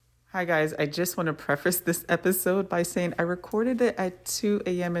Hi, guys. I just want to preface this episode by saying I recorded it at 2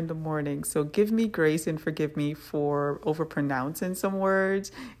 a.m. in the morning. So give me grace and forgive me for overpronouncing some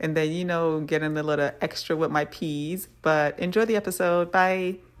words and then, getting a little extra with my P's. But enjoy the episode.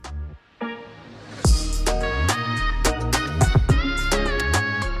 Bye.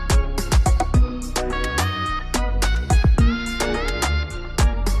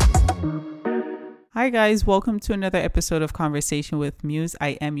 Hi, guys. Welcome to another episode of Conversation with Muse. I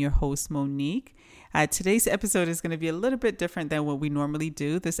am your host, Monique. Today's episode is going to be a little bit different than what we normally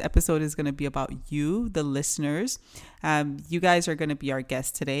do. This episode is going to be about you, the listeners. You guys are going to be our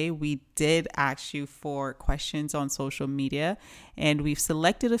guests today. We did ask you for questions on social media, and we've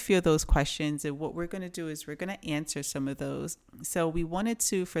selected a few of those questions. And what we're going to do is we're going to answer some of those. So we wanted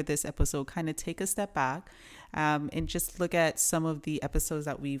to, for this episode, kind of take a step back and just look at some of the episodes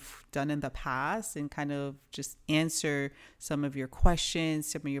that we've done in the past and kind of just answer some of your questions,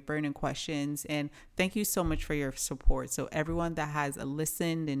 some of your burning questions. And thank you so much for your support. So everyone that has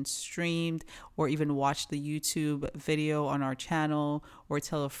listened and streamed or even watched the YouTube video on our channel or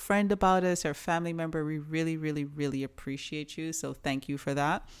tell a friend about us or family member, we really, really, really appreciate you. So thank you for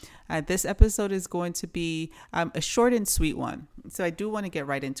that. This episode is going to be a short and sweet one. So I do want to get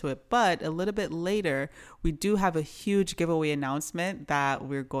right into it. But a little bit later, we do have a huge giveaway announcement that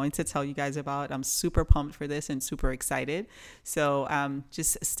we're going to tell you guys about. I'm super pumped for this and super excited. So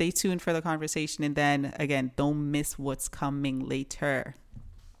just stay tuned for the conversation. And then again, don't miss what's coming later.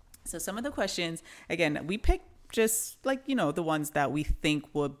 So some of the questions, again, we picked just like, the ones that we think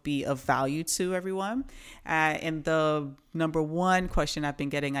would be of value to everyone. And the number one question I've been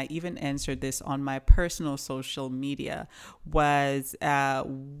getting, I even answered this on my personal social media, was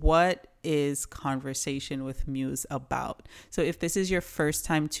what is Conversation with Muse about? So if this is your first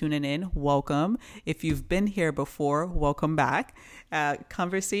time tuning in, welcome. If you've been here before, welcome back.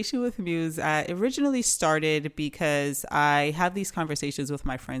 Conversation with Muse originally started because I have these conversations with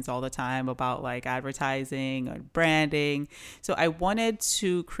my friends all the time about like advertising or branding. So I wanted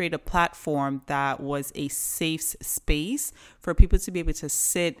to create a platform that was a safe space for people to be able to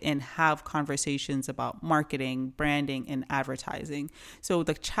sit and have conversations about marketing, branding, and advertising. So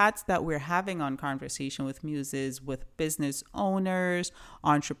the chats that we're having on Conversation with Muse is with business owners,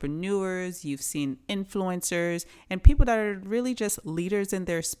 entrepreneurs, you've seen influencers, and people that are really just leaders in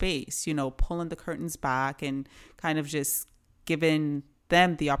their space, pulling the curtains back and kind of just giving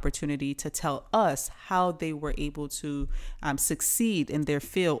them the opportunity to tell us how they were able to succeed in their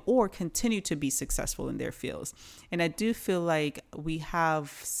field or continue to be successful in their fields. And I do feel like we have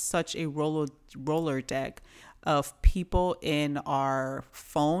such a roller deck of people in our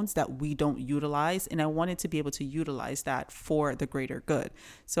phones that we don't utilize. And I wanted to be able to utilize that for the greater good.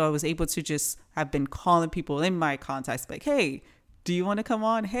 So I was able to I've been calling people in my contacts like, hey, do you want to come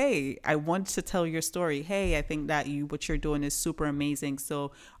on? Hey, I want to tell your story. Hey, I think that what you're doing is super amazing.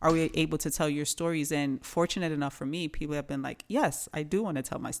 So are we able to tell your stories? And fortunate enough for me, people have been like, yes, I do want to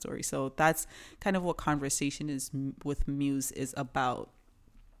tell my story. So that's kind of what Conversation is with Muse is about.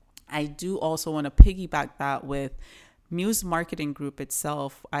 I do also want to piggyback that with Muse Marketing Group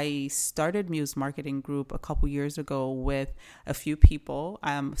itself. I started Muse Marketing Group a couple years ago with a few people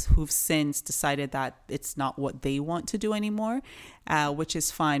who've since decided that it's not what they want to do anymore, which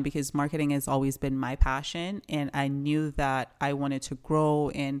is fine because marketing has always been my passion. And I knew that I wanted to grow.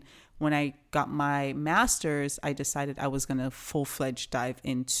 And when I got my master's, I decided I was going to full-fledged dive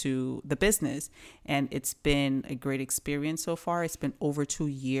into the business. And it's been a great experience so far. It's been over 2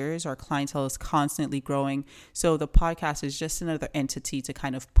 years. Our clientele is constantly growing. So the podcast is just another entity to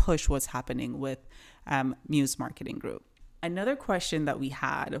kind of push what's happening with Muse Marketing Group. Another question that we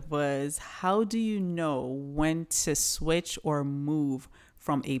had was, how do you know when to switch or move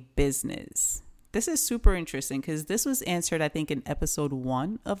from a business? This is super interesting because this was answered, I think, in episode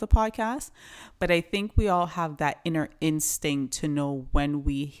 1 of the podcast. But I think we all have that inner instinct to know when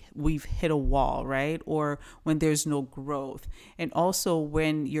we've hit a wall, right? Or when there's no growth. And also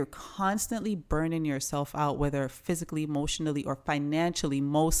when you're constantly burning yourself out, whether physically, emotionally, or financially,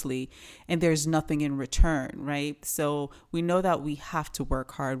 mostly, and there's nothing in return, right? So we know that we have to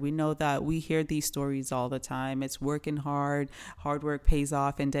work hard. We know that we hear these stories all the time. It's working hard work pays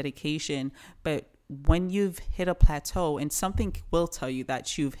off, and dedication. But when you've hit a plateau, and something will tell you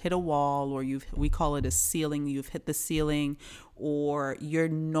that you've hit a wall, or we call it a ceiling, you've hit the ceiling, or you're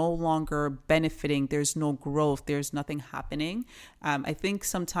no longer benefiting, there's no growth, there's nothing happening. I think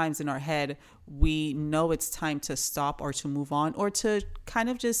sometimes in our head, we know it's time to stop or to move on or to kind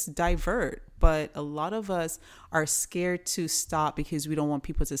of just divert. But a lot of us are scared to stop because we don't want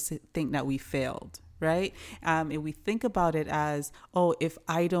people to think that we failed. right? And we think about it as, oh, if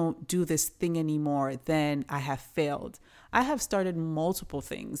I don't do this thing anymore, then I have failed. I have started multiple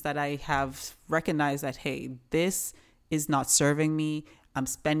things that I have recognized that, hey, this is not serving me. I'm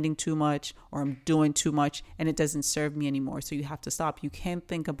spending too much or I'm doing too much and it doesn't serve me anymore. So you have to stop. You can't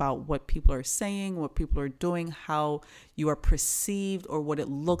think about what people are saying, what people are doing, how you are perceived or what it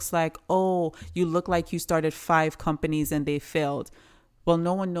looks like. Oh, you look like you started 5 companies and they failed. Well,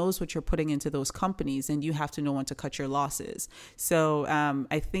 no one knows what you're putting into those companies and you have to know when to cut your losses. So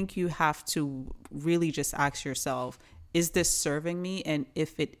I think you have to really just ask yourself, is this serving me? And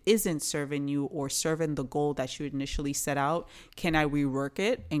if it isn't serving you or serving the goal that you initially set out, can I rework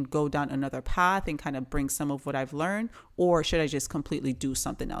it and go down another path and kind of bring some of what I've learned? Or should I just completely do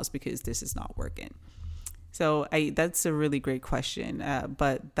something else because this is not working? So that's a really great question.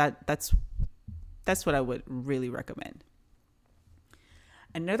 But that's what I would really recommend.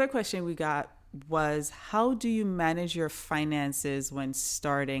 Another question we got was, how do you manage your finances when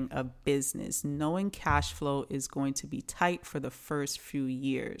starting a business, knowing cash flow is going to be tight for the first few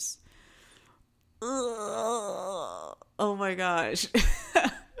years? Ugh. Oh my gosh.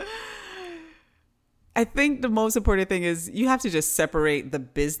 I think the most important thing is you have to just separate the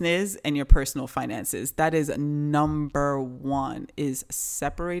business and your personal finances. That is number one, is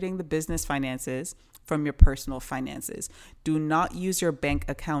separating the business finances from your personal finances. Do not use your bank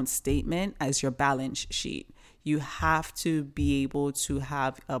account statement as your balance sheet. You have to be able to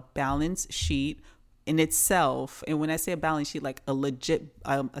have a balance sheet in itself. And when I say a balance sheet, like a legit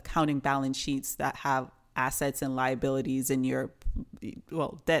accounting balance sheets that have assets and liabilities and your,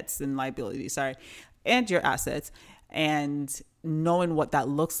 debts and liabilities, and your assets, and knowing what that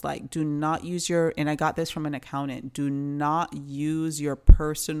looks like. Do not use and I got this from an accountant, do not use your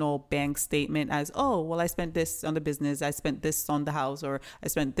personal bank statement as, oh, well, I spent this on the business, I spent this on the house, or I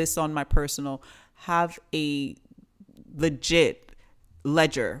spent this on my personal. Have a legit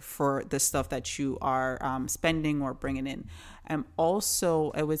ledger for the stuff that you are spending or bringing in. And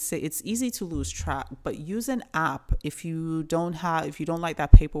also, I would say it's easy to lose track, but use an app. If you don't like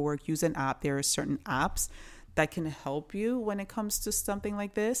that paperwork, use an app. There are certain apps that can help you when it comes to something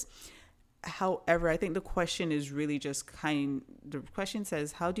like this. However, I think the question is really just the question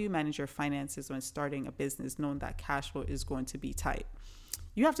says, how do you manage your finances when starting a business, knowing that cash flow is going to be tight?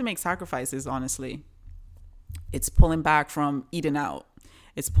 You have to make sacrifices, honestly. It's pulling back from eating out.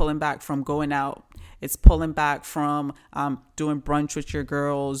 It's pulling back from going out. It's pulling back from doing brunch with your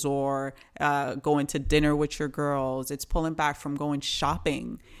girls or going to dinner with your girls. It's pulling back from going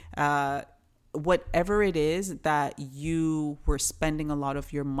shopping. Whatever it is that you were spending a lot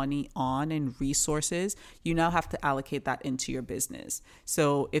of your money on and resources, you now have to allocate that into your business.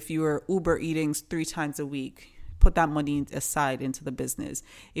 So if you were Uber eating 3 times a week, put that money aside into the business.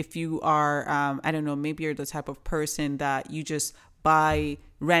 If you are, maybe you're the type of person that you just buy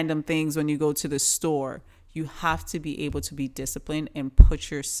random things when you go to the store, you have to be able to be disciplined and put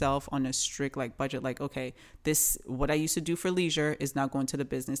yourself on a strict budget. Okay, this, what I used to do for leisure is now going to the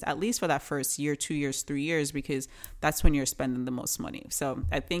business, at least for that first year, 2 years, 3 years, because that's when you're spending the most money. So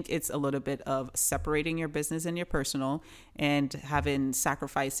I think it's a little bit of separating your business and your personal and having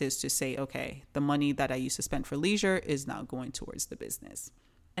sacrifices to say, okay, the money that I used to spend for leisure is now going towards the business.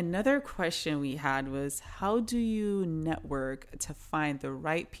 Another question we had was, how do you network to find the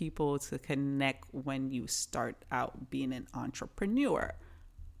right people to connect when you start out being an entrepreneur?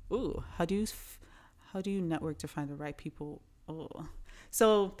 Ooh, how do you network to find the right people? Oh,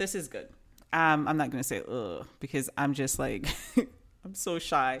 so this is good. I'm not going to say because I'm just I'm so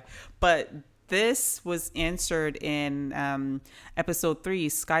shy, but this was answered in episode 3.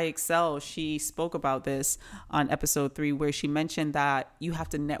 Sky Excel, she spoke about this on episode 3, where she mentioned that you have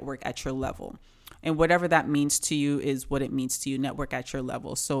to network at your level. And whatever that means to you is what it means to you. Network at your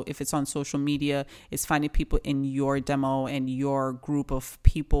level. So if it's on social media, it's finding people in your demo and your group of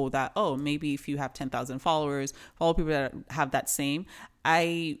people that, maybe if you have 10,000 followers, follow people that have that same.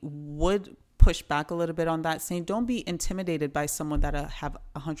 I would push back a little bit on that, saying don't be intimidated by someone that have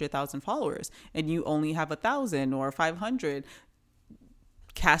 100,000 followers and you only have 1,000 or 500.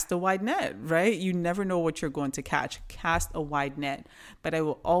 Cast a wide net, right? You never know what you're going to catch. Cast a wide net. But I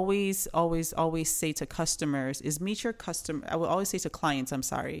will always say to customers is meet your customer. I will always say to clients,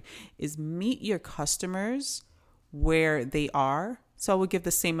 is meet your customers where they are. So I would give the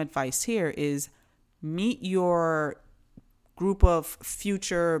same advice here is meet your group of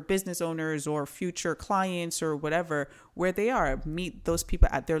future business owners or future clients or whatever, where they are. Meet those people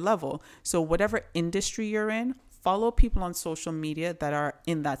at their level. So whatever industry you're in, follow people on social media that are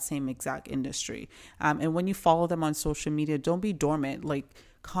in that same exact industry. And when you follow them on social media, don't be dormant.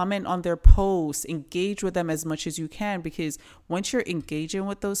 comment on their posts, engage with them as much as you can, because once you're engaging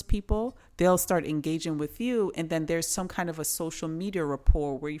with those people, they'll start engaging with you. And then there's some kind of a social media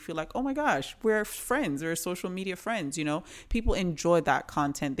rapport where you feel like, oh my gosh, we're friends, we're social media friends. People enjoy that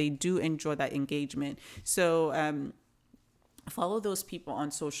content. They do enjoy that engagement. So, follow those people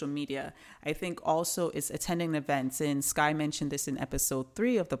on social media. I think also is attending events. And Sky mentioned this in episode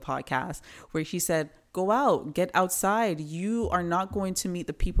 3 of the podcast, where she said, go out, get outside. You are not going to meet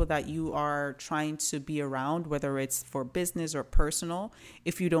the people that you are trying to be around, whether it's for business or personal,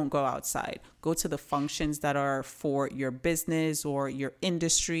 if you don't go outside. Go to the functions that are for your business or your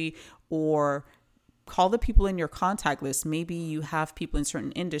industry, or call the people in your contact list. Maybe you have people in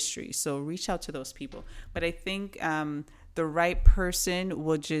certain industries, so reach out to those people. But I think the right person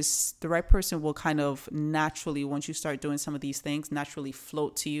will kind of naturally, once you start doing some of these things, naturally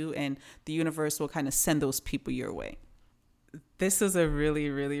float to you, and the universe will kind of send those people your way. This is a really,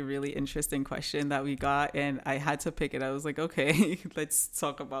 really, really interesting question that we got, and I had to pick it. I was like, okay, let's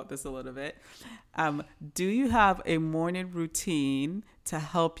talk about this a little bit. Do you have a morning routine to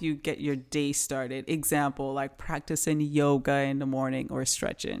help you get your day started? Example, like practicing yoga in the morning or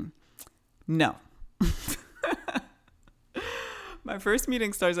stretching. No. My first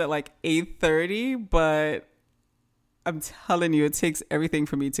meeting starts at like 8:30, but I'm telling you, it takes everything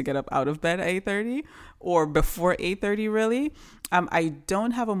for me to get up out of bed at 8:30 or before 8:30, really. I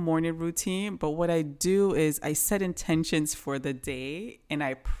don't have a morning routine, but what I do is I set intentions for the day and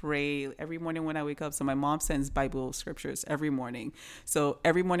I pray every morning when I wake up. So my mom sends Bible scriptures every morning. So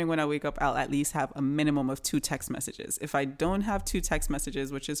every morning when I wake up, I'll at least have a minimum of 2 text messages. If I don't have 2 text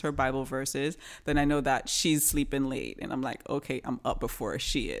messages, which is her Bible verses, then I know that she's sleeping late. And I'm like, okay, I'm up before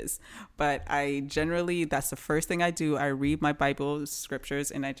she is. But that's the first thing I do. I read my Bible scriptures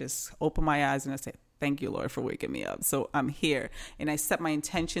and I just open my eyes and I say, thank you, Lord, for waking me up. So I'm here, and I set my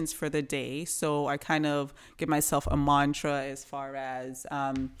intentions for the day. So I kind of give myself a mantra as far as,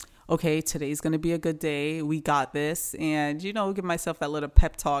 okay, today's going to be a good day. We got this. And, give myself that little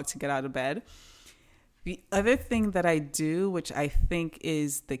pep talk to get out of bed. The other thing that I do, which I think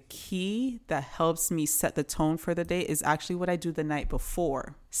is the key that helps me set the tone for the day, is actually what I do the night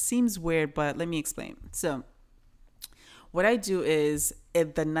before. Seems weird, but let me explain. So what I do is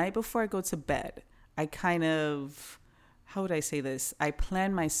the night before I go to bed, I kind of, how would I say this? I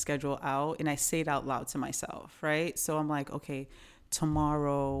plan my schedule out and I say it out loud to myself, right? So I'm like, okay,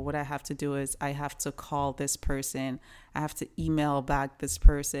 tomorrow, what I have to do is I have to call this person. I have to email back this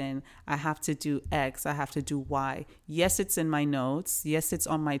person. I have to do X. I have to do Y. Yes, it's in my notes. Yes, it's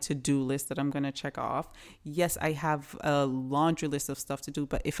on my to-do list that I'm going to check off. Yes, I have a laundry list of stuff to do.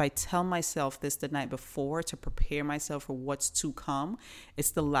 But if I tell myself this the night before to prepare myself for what's to come,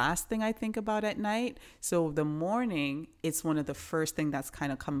 it's the last thing I think about at night. So the morning, it's one of the first things that's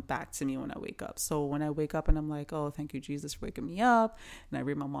kind of come back to me when I wake up. So when I wake up and I'm like, oh, thank you, Jesus, for waking me up. And I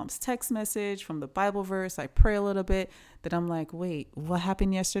read my mom's text message from the Bible verse. I pray a little bit. Then I'm like, wait, what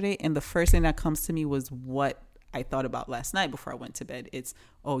happened yesterday? And the first thing that comes to me was what I thought about last night before I went to bed. It's,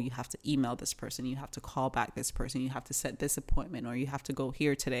 oh, you have to email this person. You have to call back this person. You have to set this appointment, or you have to go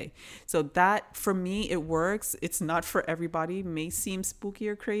here today. So that, for me, it works. It's not for everybody. It may seem spooky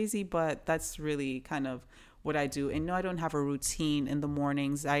or crazy, but that's really kind of what I do. And no, I don't have a routine in the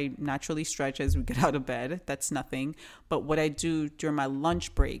mornings. I naturally stretch as we get out of bed. That's nothing. But what I do during my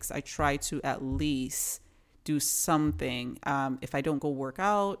lunch breaks, I try to at least do something. If I don't go work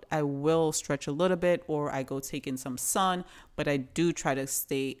out, I will stretch a little bit, or I go take in some sun, but I do try to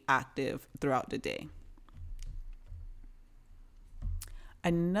stay active throughout the day.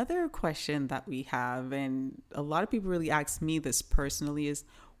 Another question that we have, and a lot of people really ask me this personally, is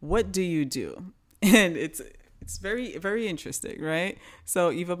what do you do? And it's very, very interesting, right?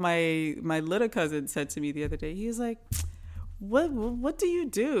 So even my little cousin said to me the other day, he was like, what do you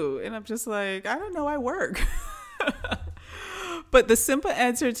do? And I'm just like, I don't know, I work. But the simple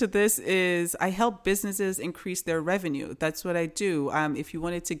answer to this is I help businesses increase their revenue. That's what I do. If you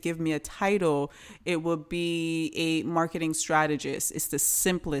wanted to give me a title, it would be a marketing strategist. It's the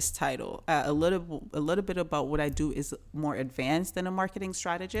simplest title. A little bit about what I do is more advanced than a marketing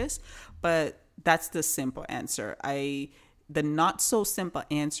strategist, but that's the simple answer. The not so simple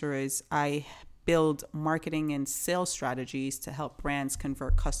answer is I build marketing and sales strategies to help brands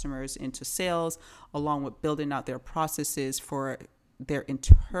convert customers into sales, along with building out their processes for their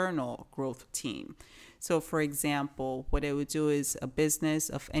internal growth team. So for example, what I would do is a business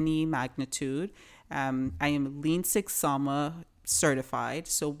of any magnitude. I am Lean Six Sigma certified.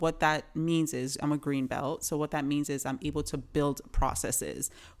 So what that means is I'm a green belt. So what that means is I'm able to build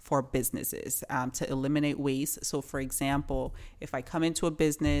processes for businesses to eliminate waste. So for example, if I come into a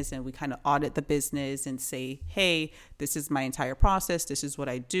business and we kind of audit the business and say, hey, this is my entire process, this is what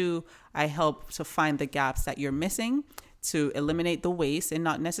I do, I help to find the gaps that you're missing to eliminate the waste. And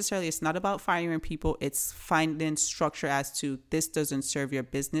not necessarily, it's not about firing people, it's finding structure as to this doesn't serve your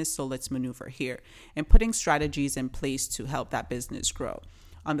business, so let's maneuver here, and putting strategies in place to help that business grow.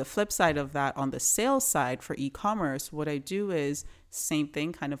 On the flip side of that, on the sales side for e-commerce, what I do is same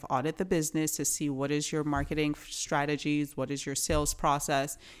thing, kind of audit the business to see what is your marketing strategies, what is your sales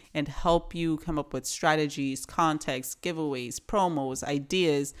process, and help you come up with strategies, context, giveaways, promos,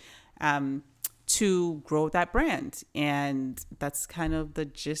 ideas, to grow that brand. And that's kind of the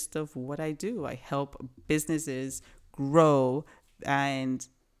gist of what I do. I help businesses grow and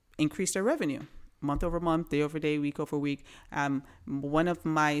increase their revenue month over month, day over day, week over week. One of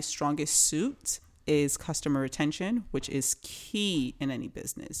my strongest suits is customer retention, which is key in any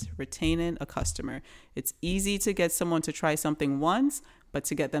business. Retaining a customer. It's easy to get someone to try something once, but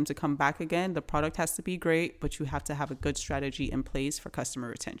to get them to come back again, the product has to be great, but you have to have a good strategy in place for customer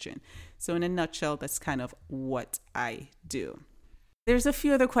retention. So in a nutshell, that's kind of what I do. There's a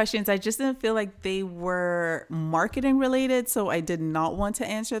few other questions. I just didn't feel like they were marketing related, so I did not want to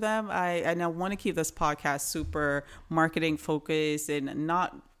answer them. I now want to keep this podcast super marketing focused and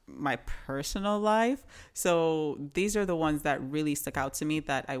not my personal life. So these are the ones that really stuck out to me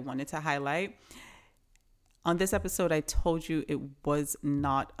that I wanted to highlight. On this episode, I told you it was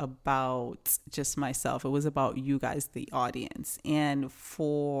not about just myself. It was about you guys, the audience. And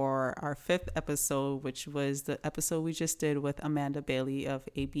for our 5th episode, which was the episode we just did with Amanda Bailey of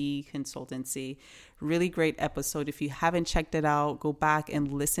AB Consultancy, really great episode. If you haven't checked it out, go back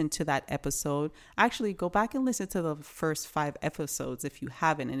and listen to that episode. Actually, go back and listen to the first 5 episodes if you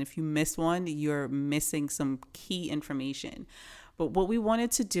haven't. And if you missed one, you're missing some key information. But what we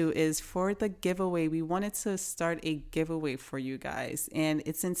wanted to do is for the giveaway, we wanted to start a giveaway for you guys. And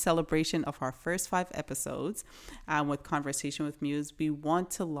it's in celebration of our first 5 episodes with Conversation with Muse. We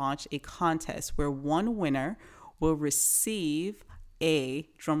want to launch a contest where one winner will receive a,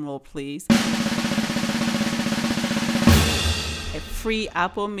 drumroll please, a free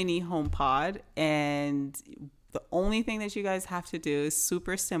Apple Mini HomePod. And the only thing that you guys have to do is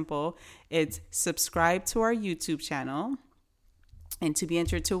super simple. It's subscribe to our YouTube channel. And to be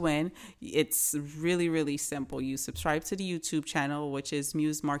entered to win, it's really, really simple. You subscribe to the YouTube channel, which is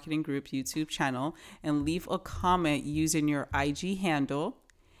Muse Marketing Group YouTube channel, and leave a comment using your IG handle.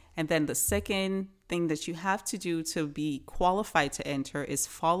 And then the second thing that you have to do to be qualified to enter is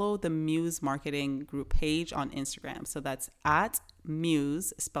follow the Muse Marketing Group page on Instagram. So that's at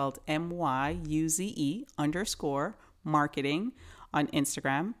Muse, spelled MYUZE _ marketing on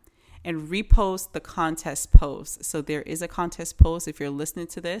Instagram. And repost the contest post. So there is a contest post. If you're listening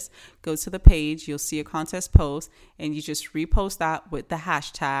to this, go to the page. You'll see a contest post, and you just repost that with the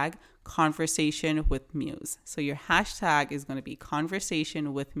hashtag Conversation with Muse. So your hashtag is going to be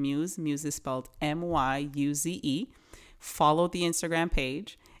Conversation with Muse. Muse is spelled MYUZE. Follow the Instagram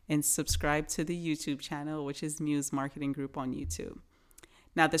page and subscribe to the YouTube channel, which is Muse Marketing Group on YouTube.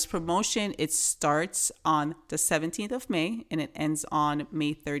 Now, this promotion, it starts on the 17th of May and it ends on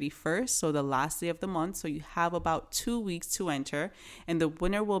May 31st, so the last day of the month. So you have about 2 weeks to enter, and the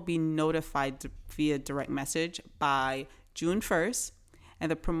winner will be notified via direct message by June 1st. And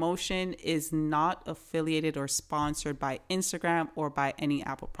the promotion is not affiliated or sponsored by Instagram or by any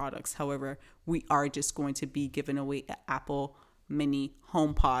Apple products. However, we are just going to be giving away an Apple Mini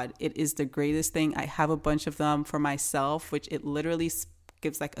HomePod. It is the greatest thing. I have a bunch of them for myself, which it literally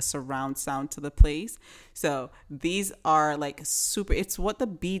gives like a surround sound to the place. So these are like super, it's what the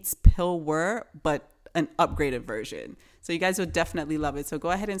Beats pill were, but an upgraded version. So you guys would definitely love it. So go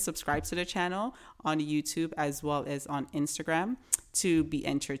ahead and subscribe to the channel on YouTube as well as on Instagram to be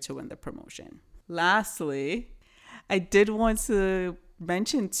entered to win the promotion. Lastly, I did want to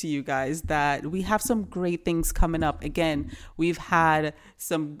mention to you guys that we have some great things coming up. Again, we've had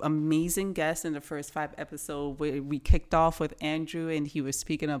some amazing guests in the first 5 episodes. We kicked off with Andrew, and he was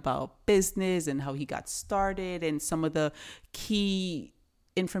speaking about business and how he got started and some of the key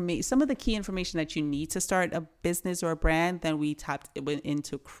information, some of the key information that you need to start a business or a brand. Then we went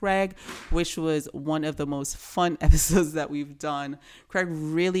into Craig, which was one of the most fun episodes that we've done. Craig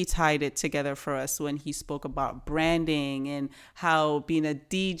really tied it together for us when he spoke about branding and how being a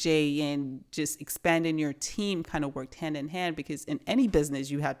DJ and just expanding your team kind of worked hand in hand, because in any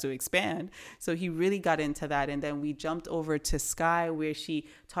business you have to expand. So he really got into that. And then we jumped over to Sky, where she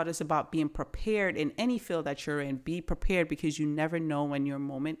taught us about being prepared in any field that you're in. Be prepared, because you never know when your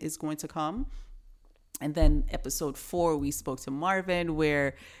moment is going to come. And then episode 4, we spoke to Marvin,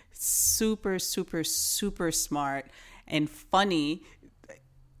 where super, super, super smart and funny.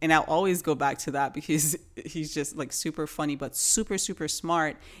 And I'll always go back to that because he's just like super funny, but super, super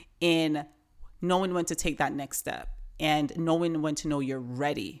smart in knowing when to take that next step and knowing when to know you're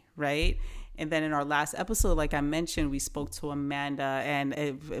ready, right? And then in our last episode, like I mentioned, we spoke to Amanda, and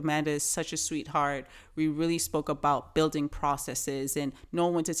Amanda is such a sweetheart. We really spoke about building processes and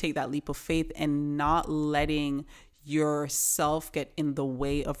knowing when to take that leap of faith and not letting yourself get in the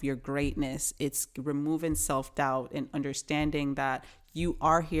way of your greatness. It's removing self-doubt and understanding that you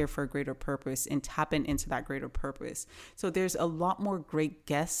are here for a greater purpose and tapping into that greater purpose. So there's a lot more great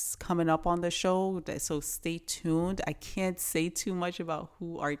guests coming up on the show, so stay tuned. I can't say too much about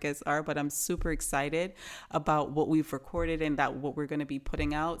who our guests are, but I'm super excited about what we've recorded and that what we're going to be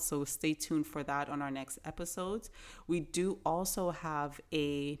putting out. So stay tuned for that on our next episodes. We do also have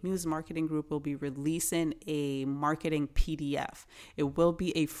a Muse Marketing Group will be releasing a marketing PDF. It will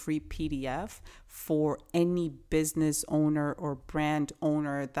be a free PDF for any business owner or brand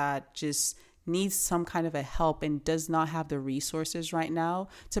owner that just needs some kind of a help and does not have the resources right now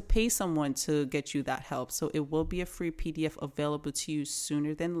to pay someone to get you that help. So it will be a free PDF available to you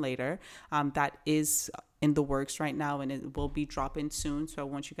sooner than later. That is in the works right now, and it will be dropping soon. So I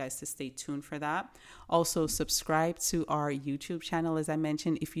want you guys to stay tuned for that. Also, subscribe to our YouTube channel. As I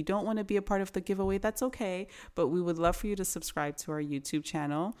mentioned, if you don't want to be a part of the giveaway, that's okay, but we would love for you to subscribe to our YouTube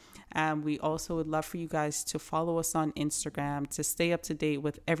channel. We also would love for you guys to follow us on Instagram to stay up to date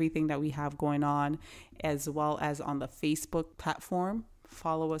with everything that we have going on, as well as on the Facebook platform.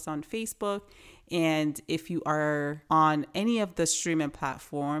 Follow us on Facebook. And if you are on any of the streaming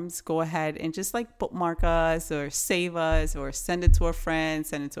platforms, go ahead and just like bookmark us or save us or send it to a friend,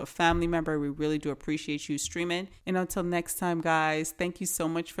 send it to a family member. We really do appreciate you streaming. And until next time, guys, thank you so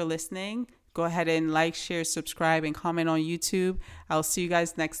much for listening. Go ahead and like, share, subscribe, and comment on YouTube. I'll see you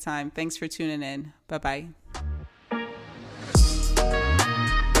guys next time. Thanks for tuning in. Bye-bye.